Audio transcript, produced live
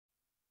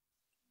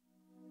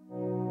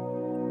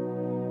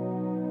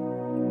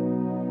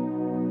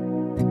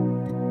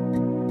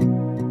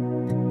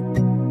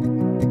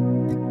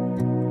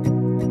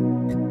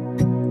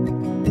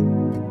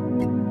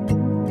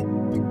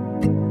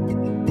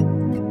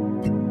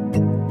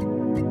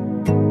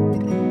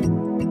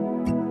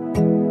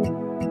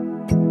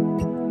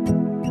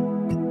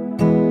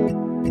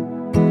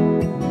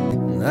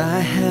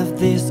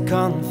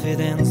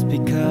confidence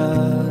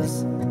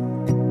because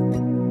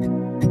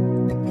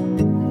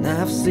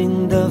I've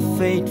seen the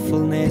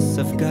faithfulness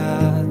of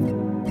God.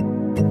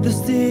 The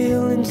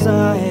still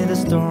inside the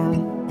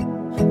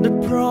storm, the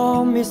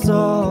promise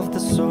of the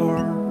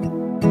sword.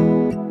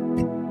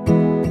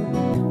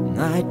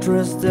 I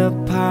trust the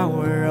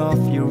power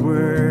of your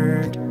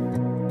word,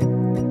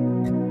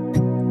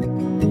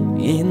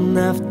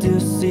 enough to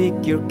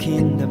seek your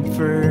kingdom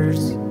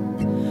first,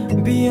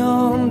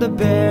 beyond the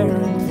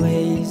barren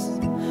place,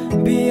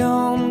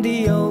 beyond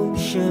the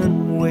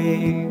ocean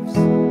waves.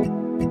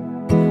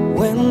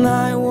 When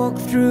I walk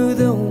through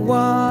the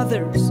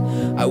waters,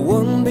 I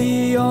won't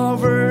be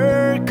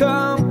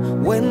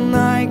overcome. When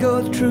I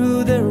go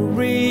through the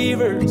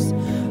rivers,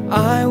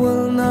 I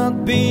will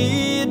not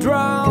be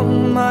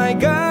drowned. My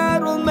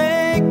God will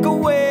make a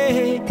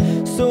way,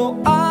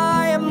 so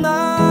I am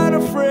not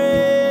afraid.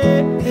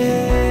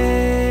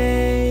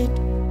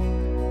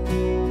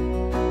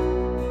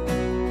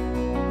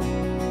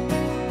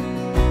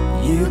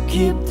 You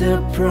keep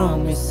the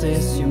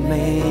promises you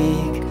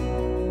make.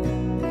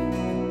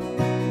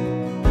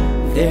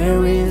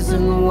 There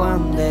isn't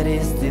one that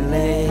is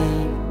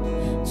delayed,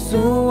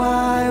 so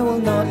I will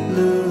not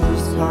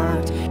lose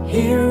heart.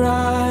 Here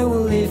I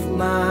will lift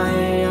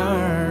my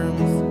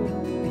arms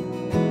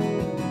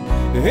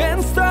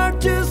and start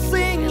to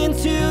sing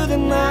into the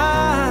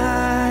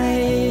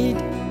night.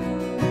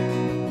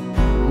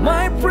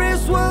 My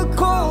praise will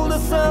call the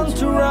sun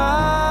to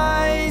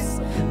rise,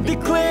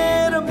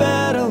 declare the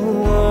battle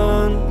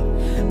won,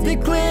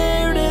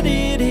 declare that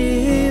it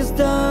is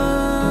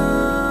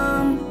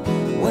done.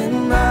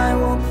 When I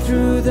walk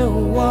through the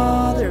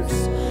waters,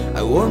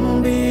 I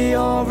won't be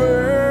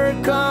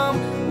overcome.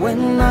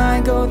 When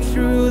I go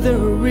through the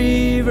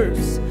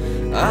rivers,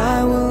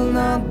 I will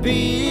not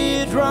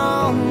be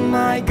drowned.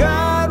 My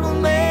God will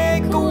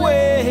make a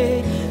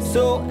way,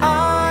 so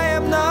I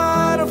am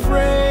not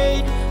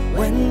afraid.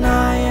 When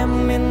I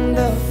am in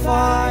the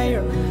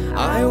fire,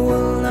 I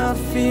will not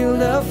feel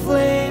the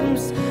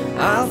flames.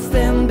 I'll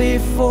stand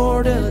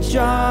before the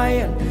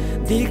giant,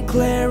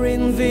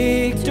 declaring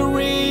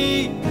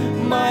victory.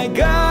 My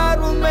God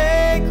will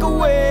make a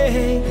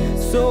way,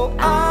 so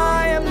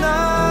I am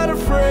not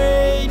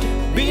afraid.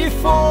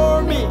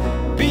 Before me,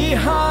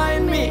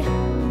 behind me,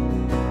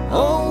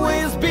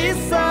 always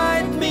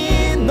beside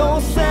me. No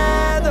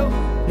shadow,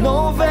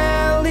 no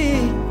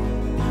valley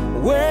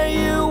where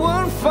you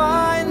won't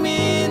find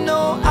me.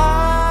 No,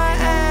 I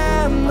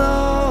am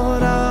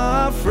not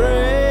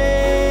afraid.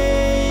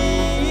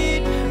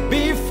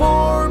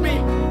 Before me,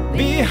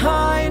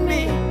 behind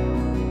me,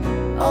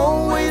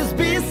 always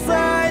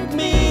beside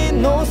me.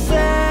 No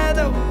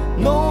shadow,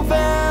 no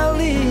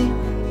valley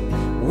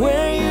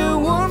where you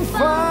won't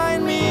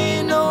find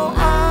me. No,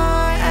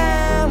 I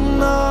am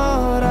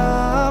not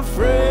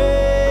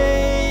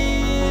afraid.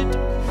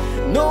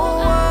 No,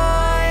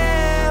 I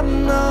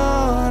am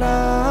not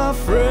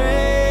afraid.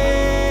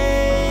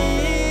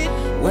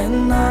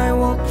 When I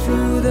walk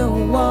through the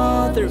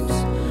waters,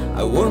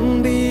 I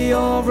won't be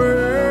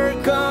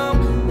overcome.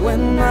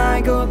 When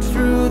I go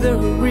through the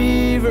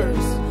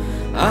rivers,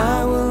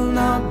 I will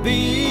not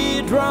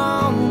be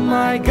drowned.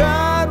 My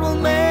God will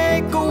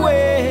make a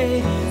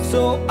way,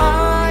 so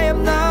I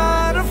am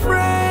not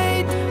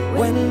afraid.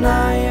 When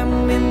I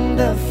am in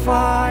the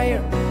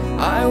fire,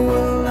 I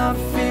will not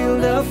feel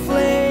the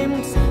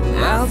flames.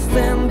 I'll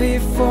stand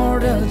before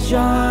the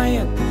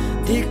giant,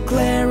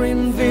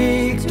 declaring victory.